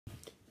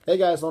Hey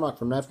guys, Lonok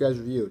from Knife Guys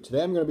Review.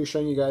 Today I'm going to be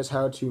showing you guys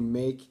how to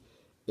make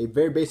a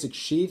very basic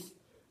sheath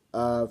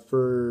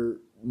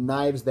for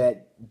knives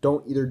that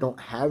either don't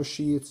have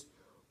sheaths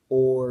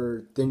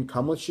or didn't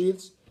come with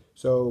sheaths.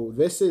 So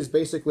this is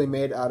basically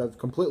made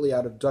completely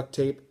out of duct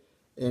tape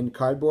and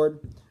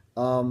cardboard.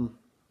 For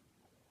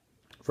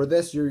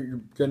this you're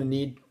going to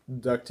need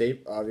duct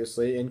tape,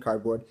 obviously, and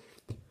cardboard.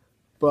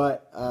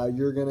 But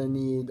you're going to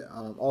need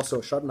also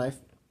a sharp knife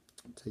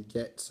to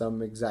get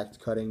some exact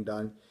cutting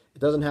done. It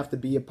doesn't have to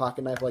be a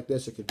pocket knife like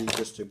this. It could be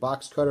just a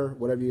box cutter,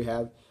 whatever you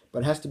have,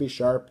 but it has to be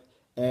sharp.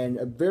 And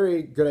a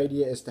very good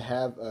idea is to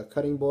have a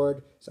cutting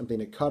board, something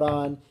to cut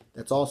on.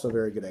 That's also a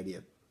very good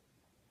idea.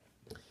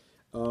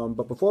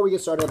 But before we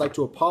get started, I'd like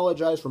to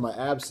apologize for my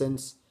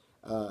absence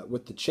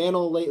with the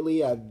channel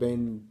lately. I've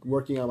been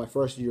working on my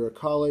first year of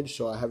college,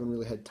 so I haven't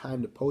really had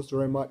time to post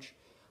very much,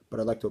 but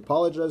I'd like to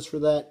apologize for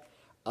that.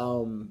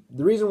 The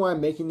reason why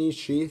I'm making these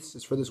sheaths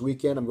is for this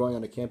weekend. I'm going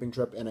on a camping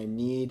trip, and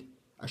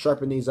I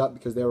sharpened these up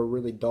because they were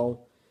really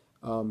dull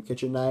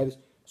kitchen knives.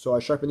 So I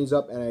sharpened these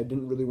up, and I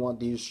didn't really want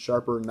these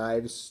sharper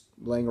knives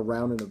laying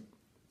around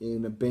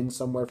in a bin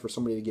somewhere for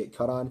somebody to get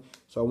cut on.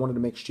 So I wanted to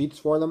make sheaths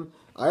for them.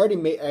 I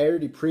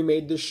already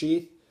pre-made this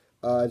sheath.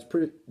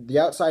 The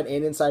outside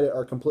and inside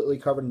are completely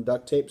covered in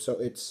duct tape, so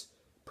it's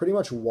pretty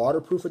much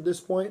waterproof at this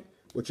point,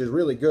 which is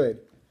really good.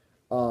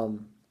 But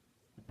I'm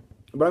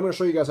going to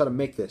show you guys how to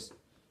make this.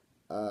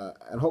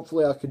 And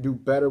hopefully I could do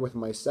better with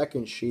my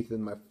second sheath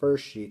than my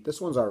first sheath.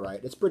 This one's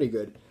alright. It's pretty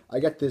good. I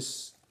got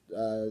this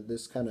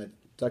this kind of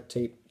duct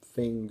tape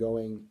thing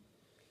going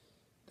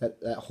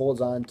that holds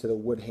on to the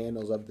wood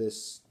handles of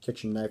this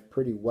kitchen knife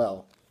pretty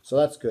well. So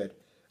that's good.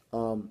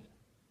 So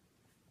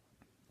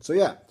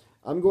yeah,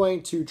 I'm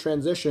going to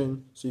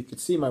transition so you can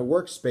see my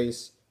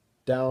workspace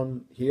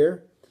down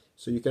here,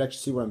 so you can actually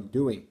see what I'm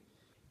doing.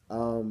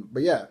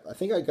 But yeah, I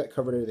think I got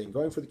covered everything.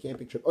 Going for the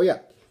camping trip. Oh yeah,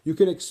 you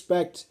can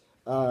expect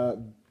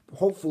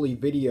hopefully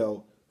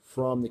video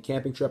from the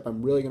camping trip.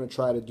 I'm really going to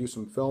try to do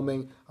some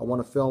filming. I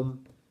want to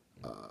film.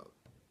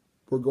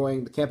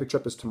 The camping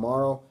trip is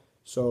tomorrow.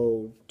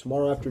 So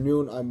tomorrow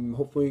afternoon, I'm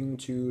hoping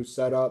to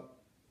set up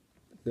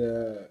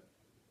the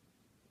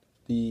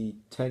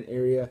tent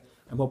area.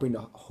 I'm hoping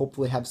to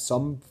hopefully have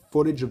some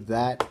footage of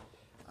that.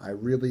 I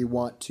really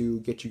want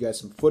to get you guys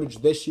some footage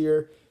this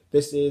year.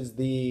 This is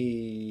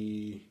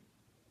the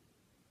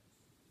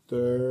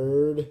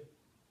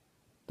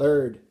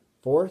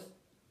fourth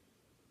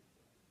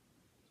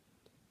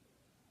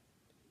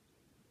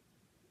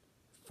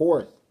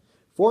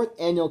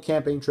annual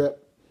camping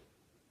trip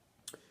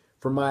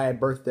for my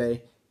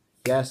birthday.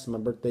 Yes, my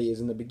birthday is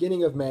in the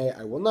beginning of May.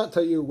 I will not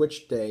tell you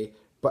which day,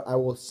 but I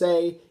will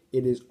say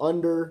it is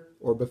under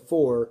or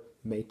before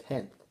May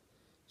 10th.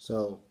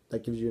 So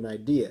that gives you an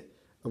idea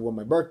of when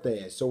my birthday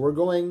is. So we're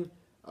going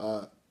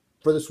for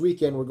this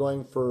weekend. We're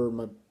going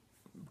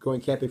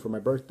camping for my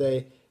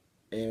birthday,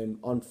 and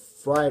on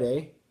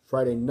Friday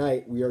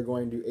night, we are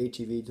going to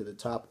ATV to the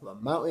top of a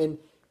mountain,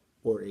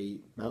 or a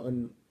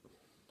mountain.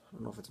 I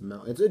don't know if it's a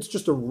mountain. It's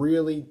just a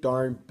really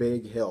darn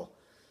big hill.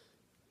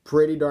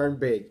 Pretty darn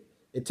big.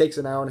 It takes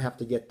an hour and a half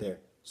to get there.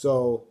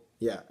 So,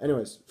 yeah.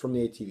 Anyways, from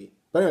the ATV.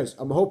 But anyways,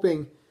 I'm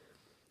hoping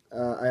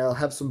I'll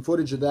have some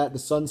footage of that. The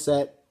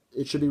sunset.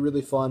 It should be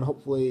really fun.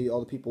 Hopefully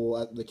all the people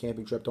at the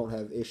camping trip don't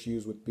have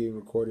issues with being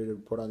recorded or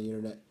put on the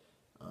internet.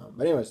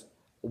 But anyways,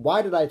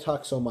 why did I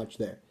talk so much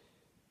there?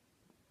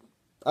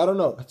 I don't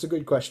know. That's a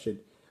good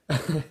question.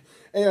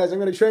 Anyways, I'm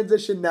going to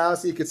transition now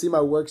so you can see my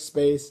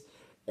workspace.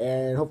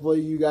 And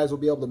hopefully you guys will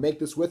be able to make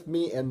this with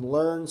me and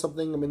learn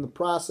something in the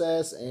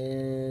process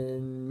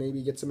and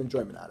maybe get some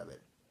enjoyment out of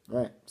it. All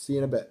right, see you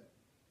in a bit.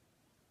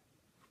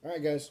 All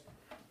right, guys.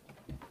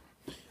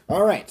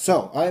 All right,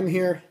 so I'm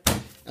here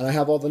and I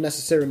have all the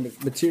necessary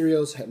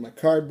materials. I have my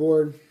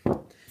cardboard.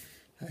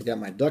 I got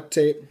my duct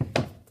tape.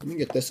 Let me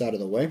get this out of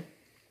the way.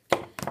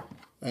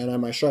 And I have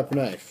my sharp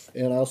knife.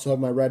 And I also have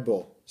my Red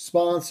Bull.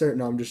 Sponsor?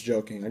 No, I'm just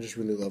joking. I just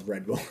really love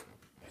Red Bull.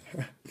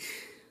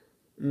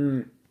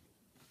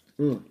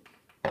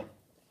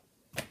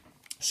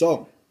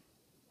 So,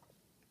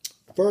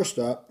 first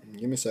up,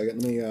 give me a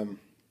second. Let me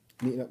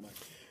neaten up my.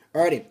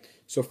 Alrighty.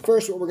 So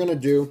first, what we're gonna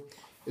do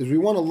is we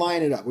want to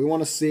line it up. We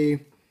want to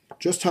see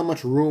just how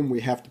much room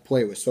we have to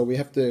play with. So we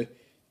have to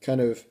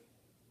kind of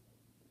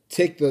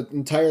take the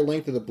entire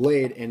length of the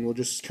blade, and we'll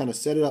just kind of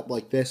set it up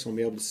like this, and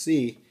we'll be able to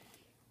see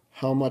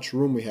how much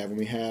room we have. And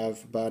we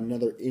have about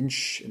another 1.25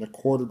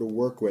 inches to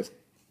work with.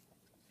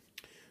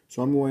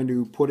 So I'm going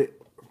to put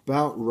it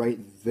about right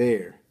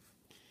there.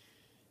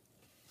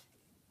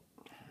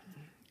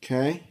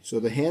 Okay,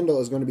 so the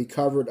handle is going to be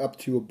covered up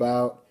to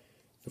about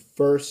the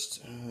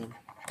first,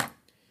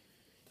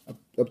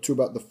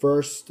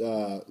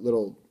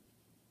 little.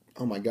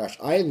 Oh my gosh,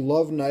 I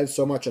love knives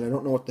so much, and I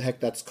don't know what the heck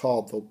that's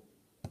called. The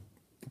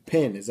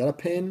pin, is that a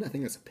pin? I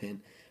think that's a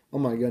pin. Oh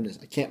my goodness,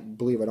 I can't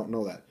believe I don't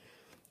know that.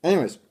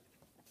 Anyways,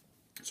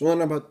 so I'm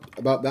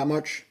about that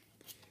much,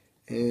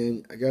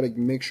 and I got to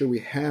make sure we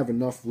have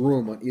enough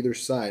room on either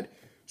side.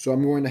 So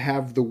I'm going to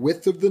have the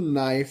width of the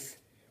knife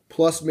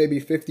plus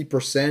maybe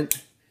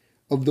 50%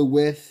 of the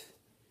width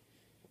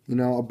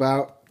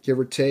about give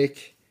or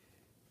take.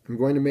 I'm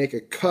going to make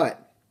a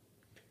cut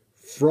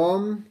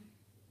from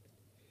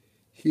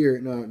here.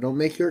 No, don't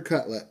make your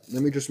cutlet.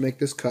 Let me just make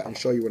this cut and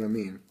show you what I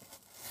mean.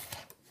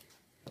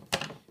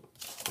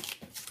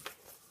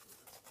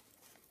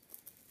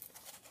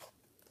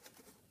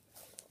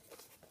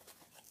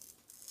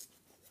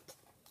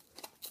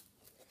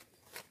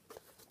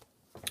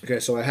 Okay,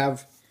 so I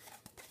have,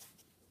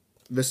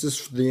 this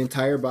is the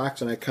entire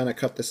box, and I kind of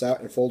cut this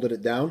out and folded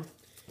it down.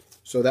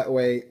 So that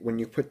way, when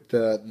you put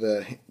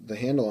the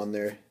handle on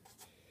there,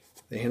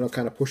 the handle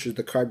kind of pushes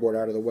the cardboard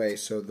out of the way,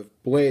 so the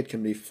blade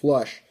can be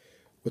flush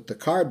with the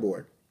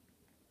cardboard,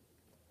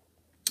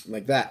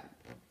 like that.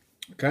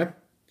 Okay,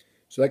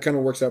 so that kind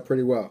of works out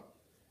pretty well.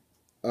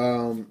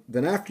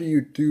 Then after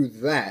you do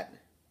that,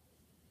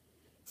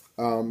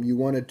 you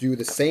want to do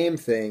the same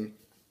thing,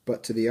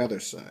 but to the other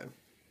side.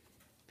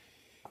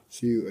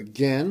 So you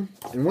again,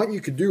 and what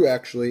you could do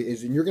actually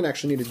is, and you're going to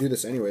actually need to do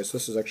this anyway, so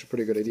this is actually a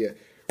pretty good idea.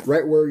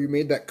 Right where you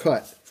made that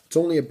cut, it's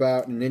only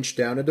about an inch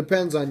down. It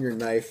depends on your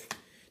knife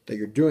that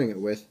you're doing it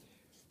with,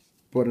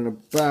 but in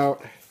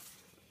about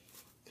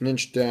an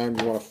inch down,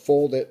 you want to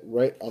fold it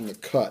right on the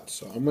cut.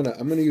 So I'm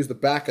gonna use the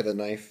back of the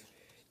knife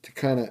to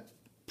kind of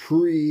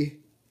pre-fold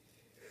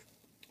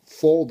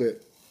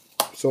it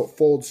so it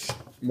folds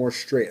more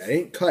straight. I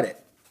didn't cut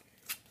it.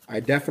 I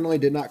definitely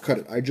did not cut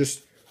it. I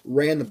just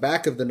ran the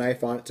back of the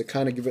knife on it to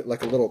kind of give it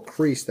like a little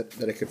crease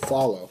that it could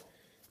follow,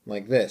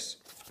 like this.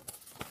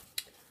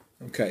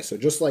 Okay, so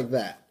just like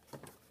that.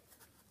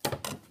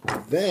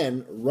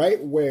 Then,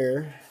 right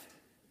where,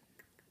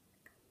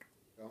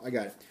 I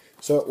got it.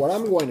 So what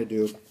I'm going to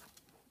do is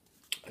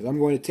I'm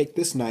going to take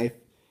this knife,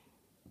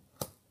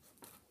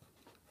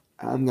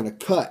 I'm going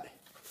to cut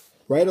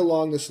right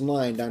along this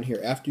line down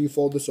here. After you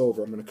fold this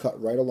over, I'm going to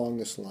cut right along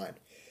this line.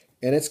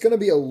 And it's going to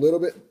be a little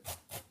bit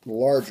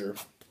larger.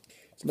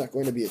 It's not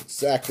going to be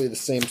exactly the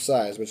same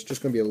size, but it's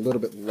just going to be a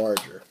little bit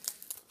larger.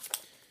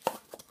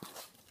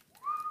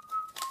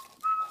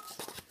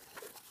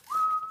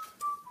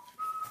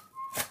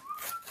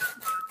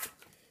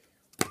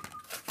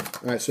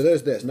 Alright, so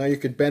there's this. Now you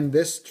could bend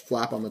this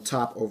flap on the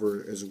top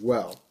over as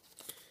well,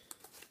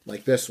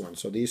 like this one.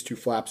 So these two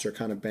flaps are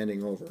kind of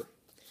bending over.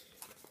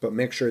 But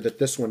make sure that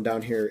this one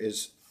down here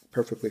is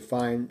perfectly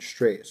fine,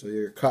 straight. So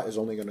your cut is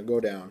only going to go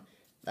down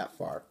that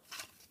far,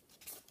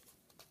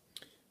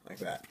 like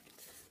that.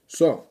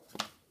 So,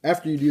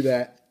 after you do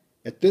that,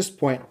 at this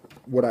point,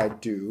 what I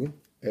do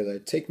is I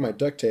take my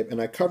duct tape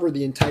and I cover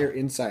the entire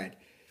inside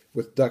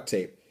with duct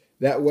tape.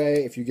 That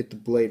way, if you get the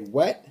blade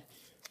wet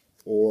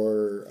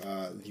or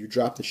you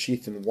drop the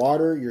sheath in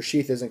water, your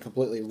sheath isn't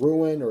completely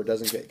ruined or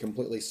doesn't get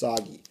completely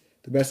soggy.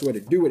 The best way to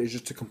do it is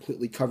just to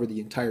completely cover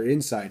the entire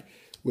inside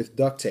with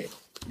duct tape,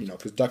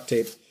 because duct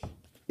tape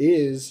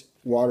is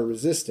water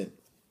resistant.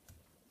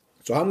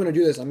 So how I'm going to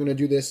do this, I'm going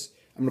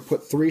to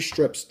put 3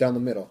 strips down the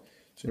middle.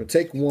 So I'm going to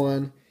take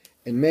one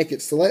and make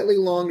it slightly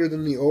longer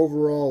than the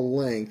overall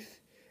length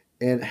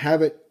and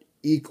have it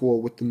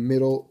equal with the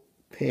middle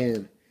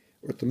pan,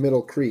 or the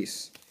middle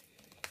crease,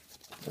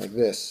 like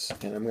this.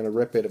 And I'm going to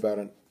rip it about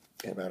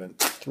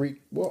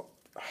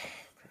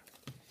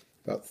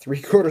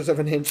 3/4 of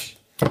an inch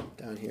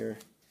down here.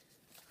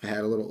 I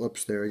had a little,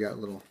 oops, there, I got a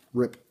little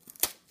rip,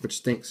 which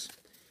stinks.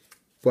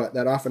 But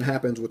that often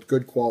happens with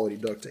good quality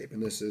duct tape,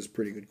 and this is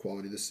pretty good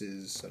quality. This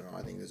is, I don't know,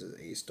 I think this is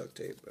Ace duct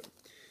tape. But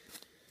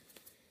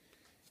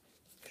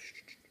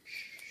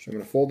so I'm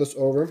going to fold this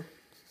over,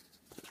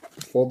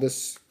 fold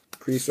this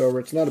crease over.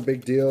 It's not a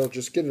big deal.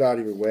 Just get it out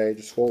of your way.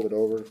 Just fold it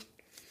over.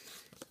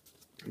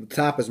 The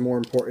top is more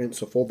important,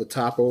 so fold the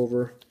top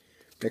over.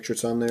 Make sure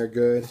it's on there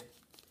good.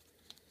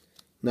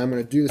 Now I'm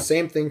going to do the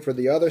same thing for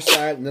the other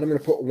side, and then I'm going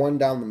to put one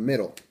down the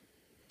middle.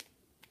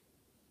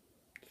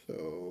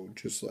 So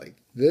just like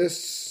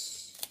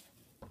this,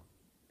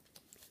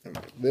 and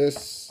like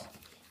this.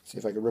 See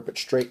if I can rip it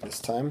straight this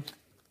time.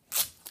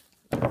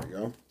 There we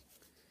go.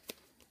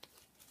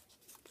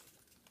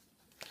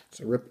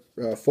 So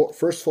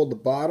first fold the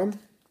bottom,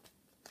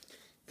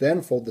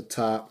 then fold the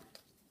top.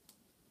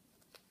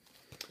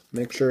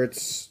 Make sure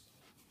it's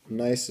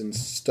nice and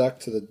stuck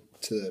to the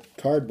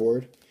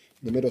cardboard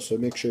in the middle, so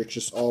make sure it's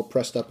just all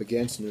pressed up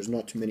against and there's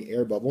not too many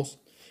air bubbles.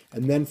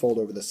 And then fold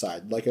over the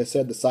side. Like I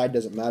said, the side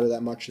doesn't matter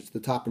that much. It's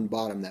the top and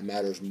bottom that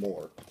matters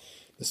more.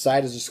 The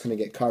side is just going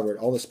to get covered.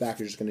 All this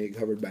back is just going to get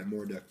covered by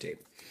more duct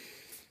tape.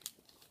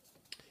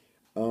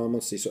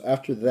 Let's see. So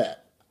after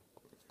that,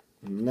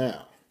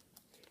 now,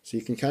 so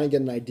you can kind of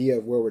get an idea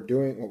of where we're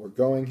doing, what we're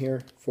going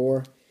here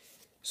for.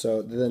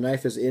 So the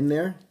knife is in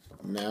there.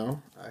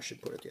 Now, I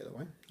should put it the other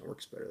way. It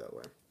works better that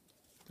way.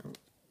 No,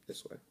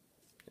 this way.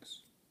 Yes.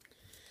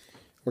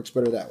 Works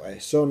better that way.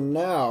 So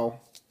now,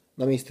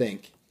 let me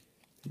think.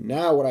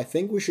 Now what I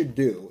think we should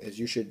do is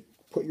you should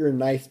put your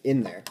knife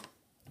in there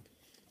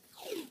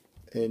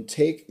and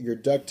take your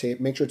duct tape,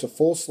 make sure it's a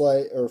full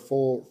slice or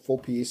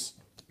full piece,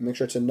 make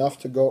sure it's enough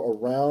to go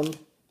around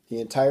the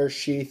entire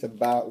sheath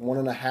about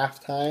 1.5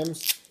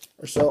 times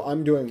or so.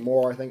 I'm doing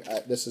more. I think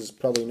this is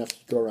probably enough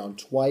to go around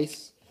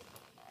twice.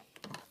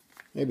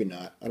 Maybe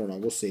not. I don't know.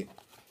 We'll see.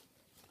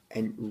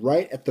 And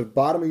right at the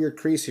bottom of your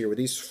crease here, where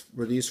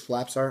these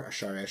flaps are,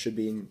 sorry, I should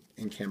be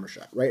in camera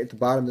shot. Right at the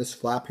bottom of this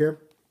flap here,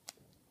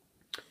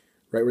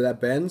 right where that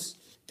bends,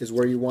 is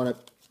where you want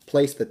to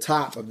place the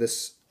top of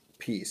this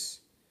piece.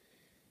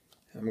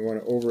 I'm going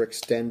to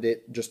overextend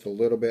it just a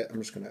little bit.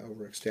 I'm just going to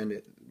overextend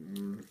it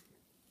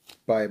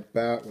by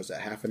about, was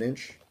that half an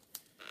inch?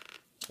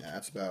 Yeah,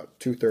 that's about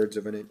 2/3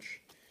 of an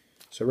inch.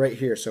 So right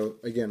here, so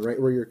again, right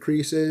where your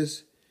crease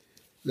is,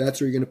 that's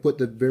where you're going to put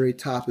the very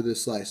top of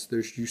this slice.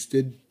 You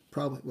did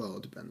probably, well,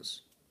 it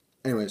depends.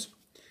 Anyways,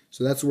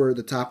 so that's where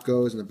the top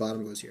goes and the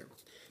bottom goes here.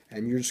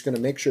 And you're just going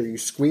to make sure you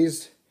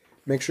squeeze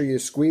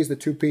the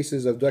two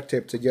pieces of duct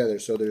tape together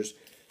so there's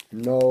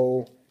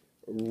no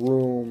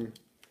room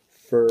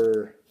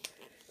for,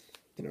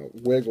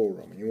 wiggle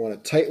room. And you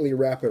want to tightly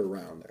wrap it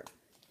around there.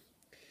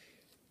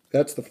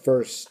 That's the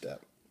first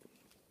step.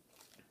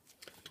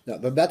 Now,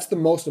 that's the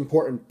most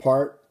important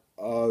part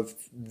of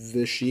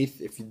the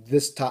sheath. If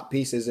this top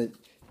piece isn't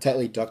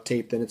tightly duct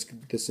taped, then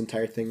this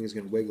entire thing is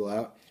going to wiggle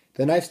out.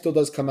 The knife still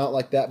does come out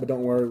like that, but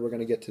don't worry, we're going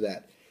to get to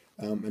that.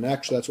 And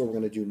actually, that's what we're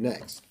going to do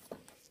next.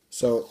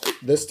 So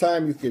this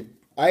time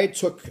I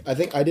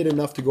think I did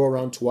enough to go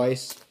around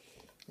twice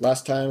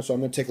last time, so I'm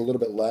going to take a little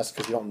bit less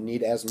because you don't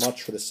need as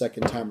much for the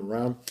second time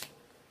around.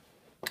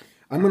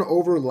 I'm going to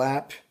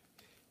overlap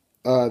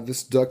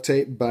this duct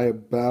tape by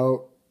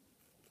about,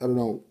 I don't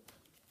know,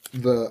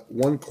 the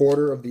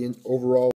 1/4 of the overall